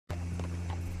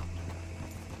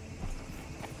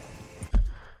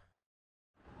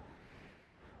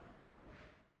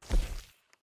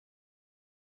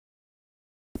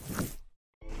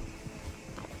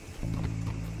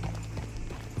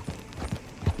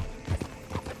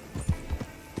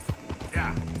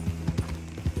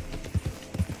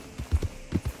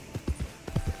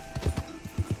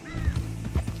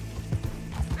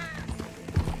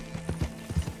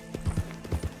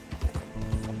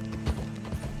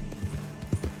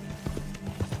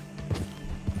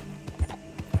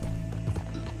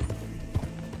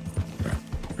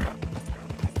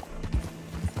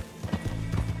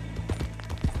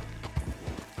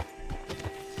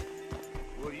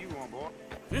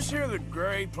this here the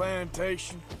Gray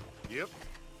plantation? Yep.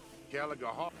 Gallagher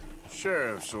Hall.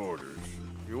 Sheriff's orders.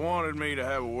 You wanted me to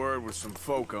have a word with some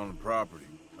folk on the property.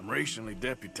 I'm recently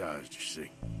deputized, you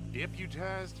see.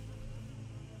 Deputized?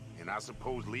 And I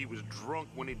suppose Lee was drunk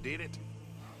when he did it?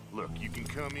 Look, you can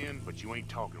come in, but you ain't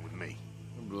talking with me.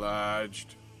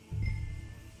 Obliged.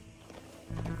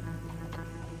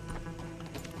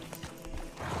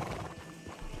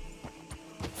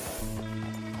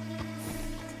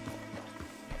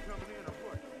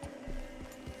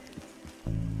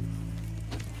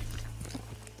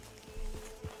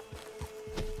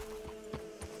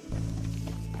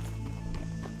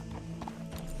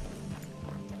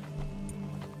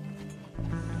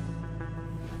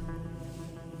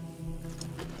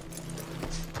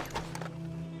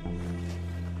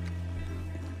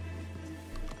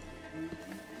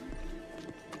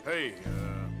 Hey,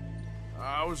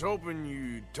 I was hoping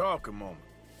you'd talk a moment.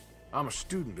 I'm a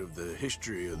student of the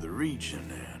history of the region,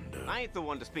 and, I ain't the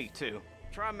one to speak to.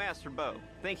 Try Master Bo.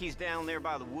 Think he's down there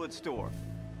by the wood store.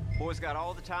 Boy's got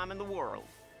all the time in the world.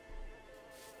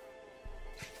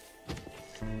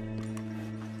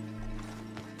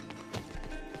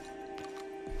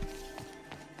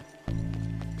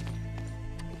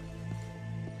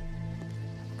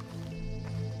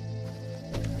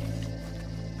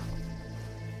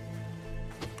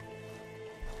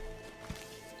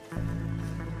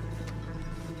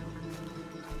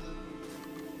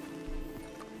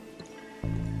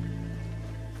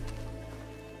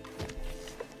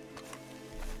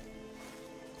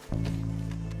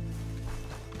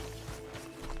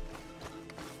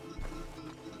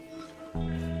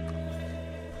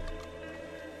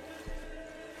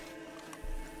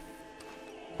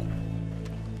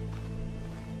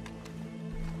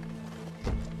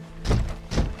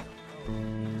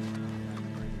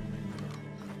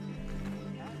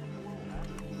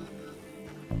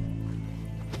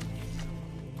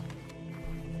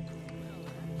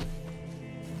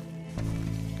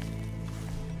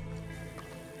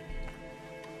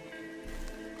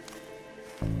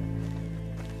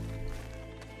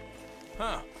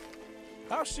 Huh.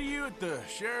 I'll see you at the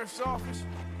sheriff's office.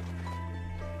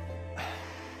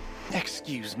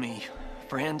 Excuse me,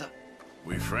 friend.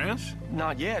 We friends?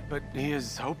 Not yet, but he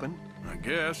is hoping. I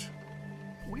guess.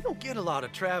 We don't get a lot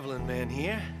of traveling men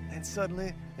here, and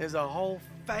suddenly there's a whole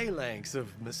phalanx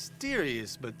of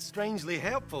mysterious but strangely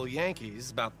helpful Yankees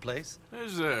about the place.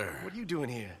 Is there? What are you doing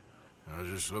here? I was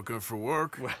just looking for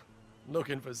work. Well,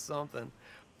 looking for something.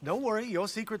 Don't worry, your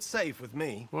secret's safe with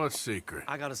me. What secret?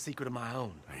 I got a secret of my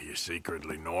own. Are you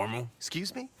secretly normal?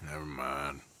 Excuse me? Never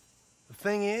mind. The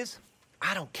thing is,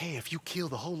 I don't care if you kill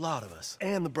the whole lot of us,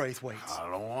 and the Braithwaites. I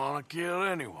don't want to kill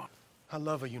anyone. I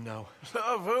love her, you know.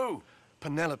 Love who?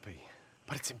 Penelope.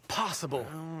 But it's impossible.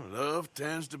 Well, love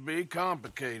tends to be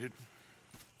complicated.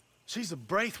 She's a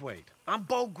Braithwaite. I'm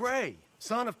Bo Gray,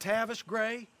 son of Tavish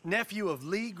Gray, nephew of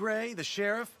Lee Gray, the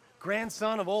sheriff,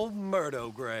 grandson of old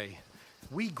Murdo Gray.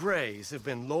 We Grays have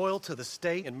been loyal to the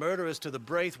state and murderous to the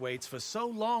Braithwaites for so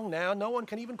long now, no one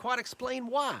can even quite explain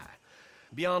why.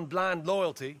 Beyond blind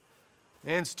loyalty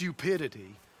and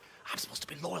stupidity, I'm supposed to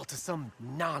be loyal to some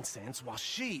nonsense while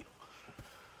she's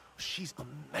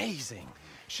amazing.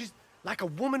 She's like a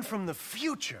woman from the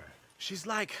future. She's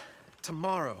like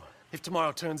tomorrow, if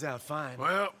tomorrow turns out fine.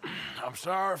 Well, I'm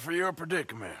sorry for your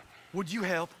predicament. Would you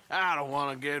help? I don't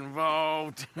want to get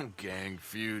involved in gang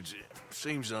feuds. It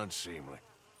seems unseemly.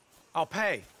 I'll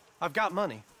pay. I've got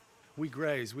money. We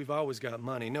Grays, we've always got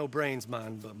money. No brains,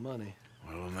 mind, but money.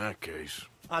 Well, in that case...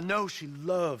 I know she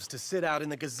loves to sit out in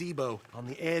the gazebo on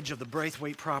the edge of the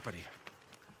Braithwaite property.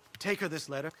 Take her this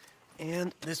letter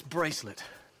and this bracelet,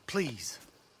 please.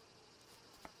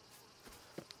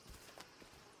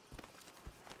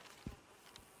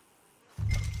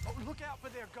 Oh, look out for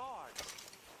their guards.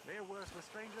 They're worse for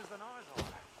strangers than ours are.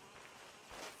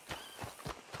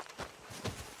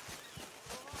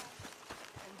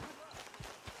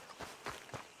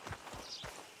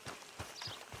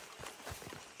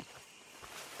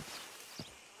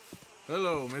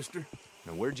 Hello, mister.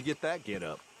 Now, where'd you get that get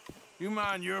up? You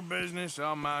mind your business,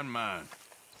 I'll mind mine.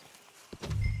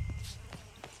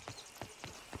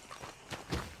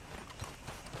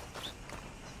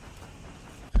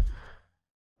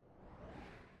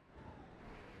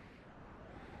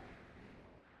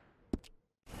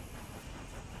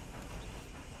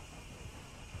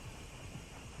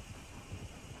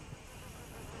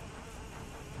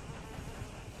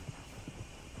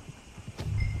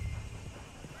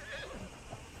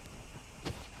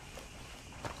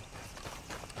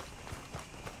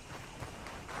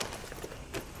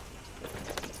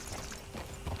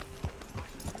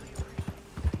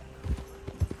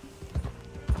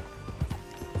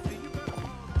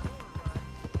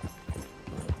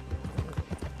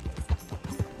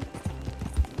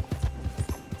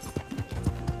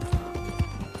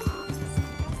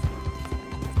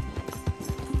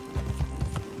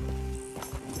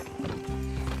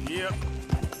 Yep.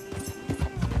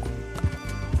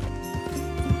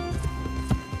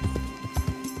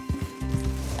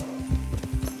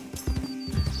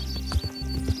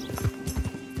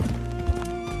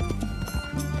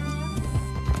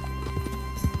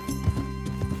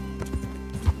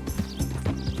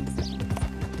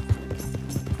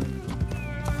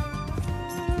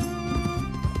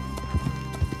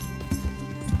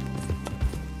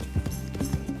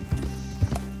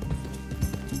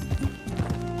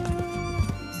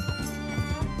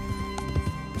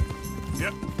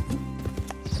 Yep.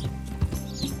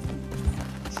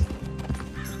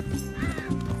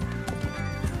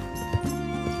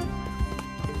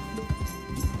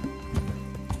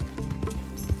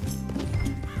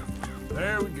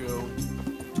 There we go.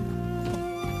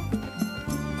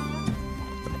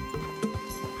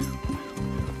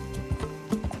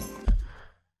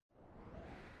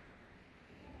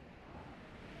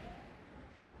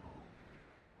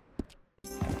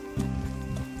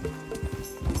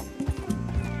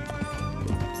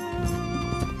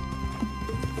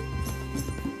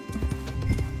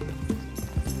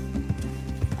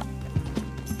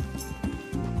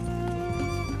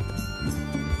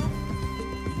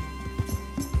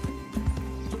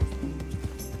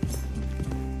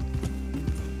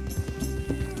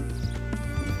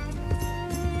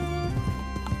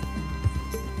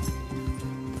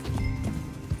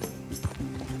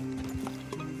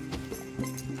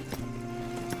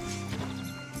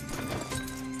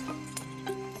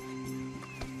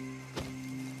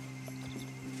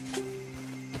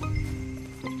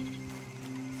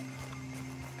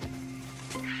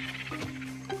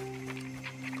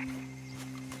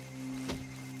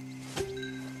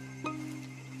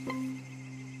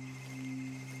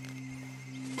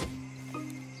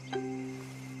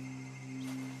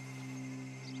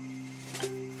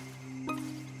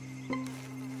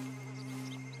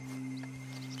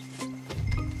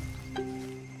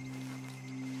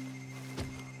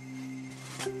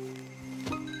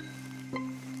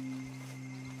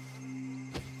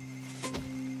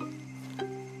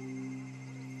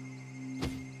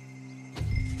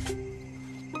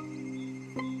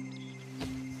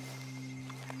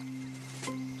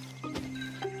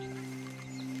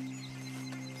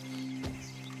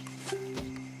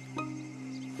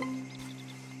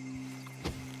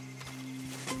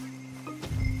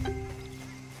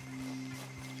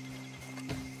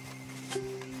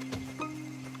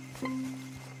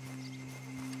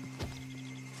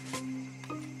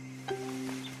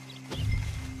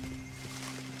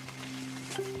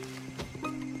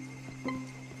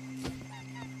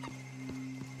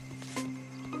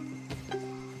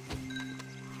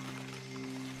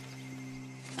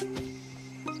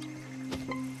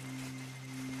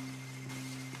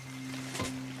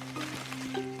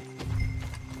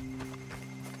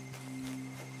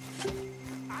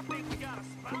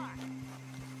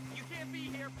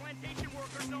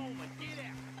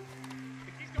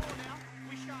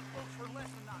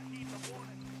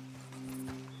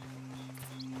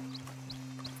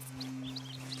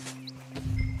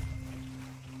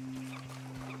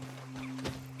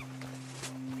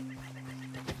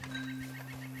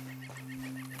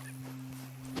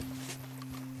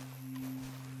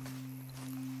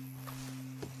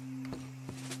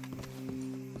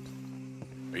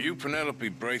 Are you Penelope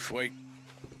Braithwaite?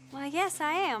 Well, yes,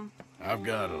 I am. I've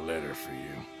got a letter for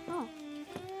you. Oh.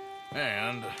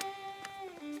 And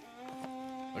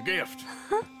a gift.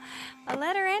 A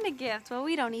letter and a gift. Well,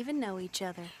 we don't even know each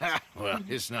other. Well,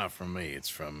 it's not from me. It's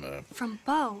from, From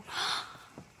Bo.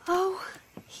 Oh,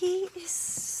 he is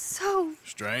so...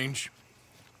 Strange?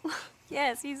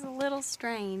 Yes, he's a little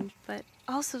strange, but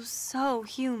also so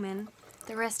human.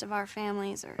 The rest of our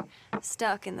families are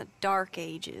stuck in the Dark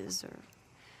Ages, or...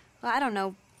 well, I don't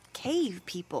know, cave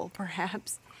people,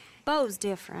 perhaps. Bo's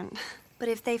different. But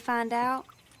if they find out,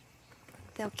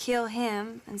 they'll kill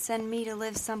him and send me to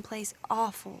live someplace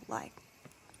awful, like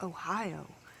Ohio.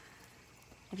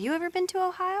 Have you ever been to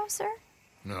Ohio, sir?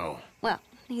 No. Well,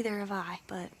 neither have I,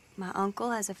 but my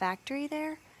uncle has a factory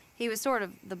there. He was sort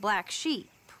of the black sheep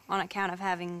on account of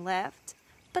having left.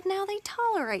 But now they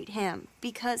tolerate him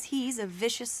because he's a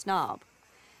vicious snob.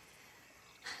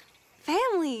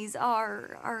 Families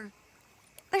are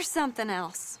there's something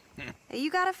else. You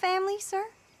got a family, sir?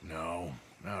 No,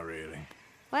 not really.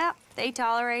 Well, they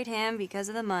tolerate him because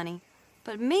of the money.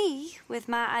 But me, with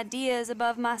my ideas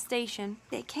above my station,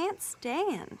 they can't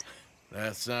stand.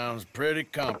 That sounds pretty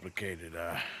complicated.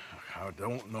 I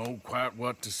don't know quite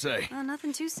what to say. Well,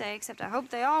 nothing to say, except I hope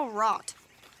they all rot.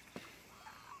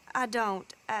 I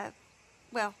don't.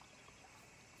 Well,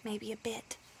 maybe a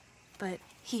bit. But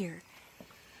here,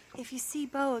 If you see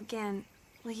Bo again,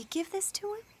 will you give this to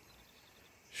him?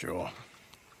 Sure.